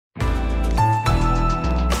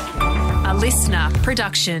listener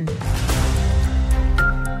production.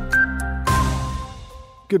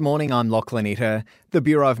 Good morning, I'm Lachlan Itter. The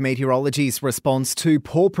Bureau of Meteorology's response to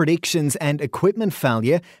poor predictions and equipment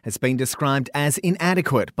failure has been described as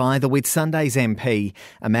inadequate by the Whitsundays MP.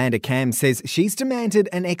 Amanda Cam says she's demanded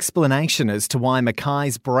an explanation as to why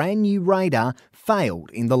Mackay's brand new radar failed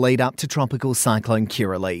in the lead up to Tropical Cyclone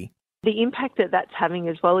Kirrily. The impact that that's having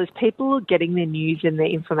as well is people are getting their news and their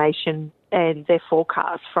information and their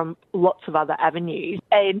forecasts from lots of other avenues.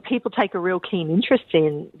 And people take a real keen interest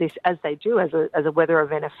in this, as they do, as a weather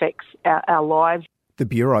event affects our lives. The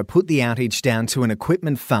Bureau put the outage down to an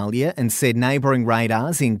equipment failure and said neighbouring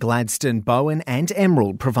radars in Gladstone, Bowen and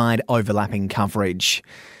Emerald provide overlapping coverage.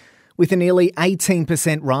 With a nearly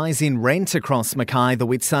 18% rise in rent across Mackay, the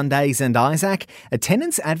Whitsundays and Isaac, a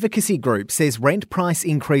tenants advocacy group says rent price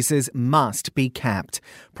increases must be capped.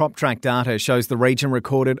 PropTrack data shows the region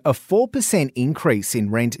recorded a 4% increase in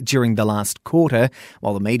rent during the last quarter,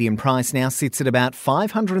 while the median price now sits at about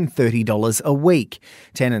 $530 a week.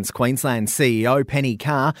 Tenants Queensland CEO Penny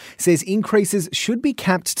Carr says increases should be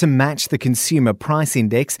capped to match the Consumer Price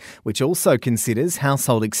Index, which also considers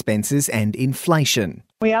household expenses and inflation.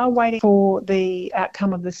 We are waiting for the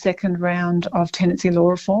outcome of the second round of tenancy law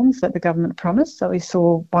reforms that the government promised. So we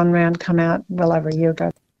saw one round come out well over a year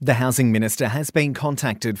ago. The Housing Minister has been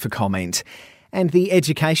contacted for comment. And the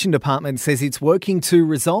Education Department says it's working to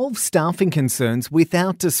resolve staffing concerns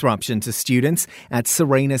without disruption to students at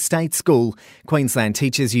Serena State School. Queensland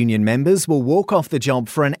Teachers Union members will walk off the job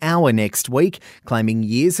for an hour next week, claiming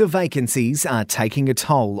years of vacancies are taking a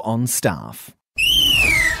toll on staff.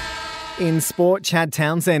 In sport, Chad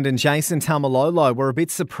Townsend and Jason Taumalolo were a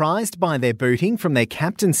bit surprised by their booting from their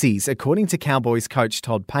captaincies, according to Cowboys coach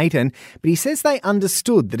Todd Payton, but he says they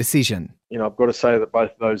understood the decision. I've got to say that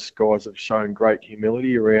both of those guys have shown great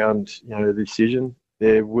humility around, the decision.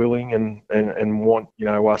 They're willing and want,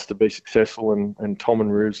 us to be successful and Tom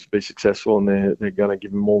and Ruse to be successful, and they're going to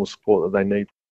give them all the support that they need.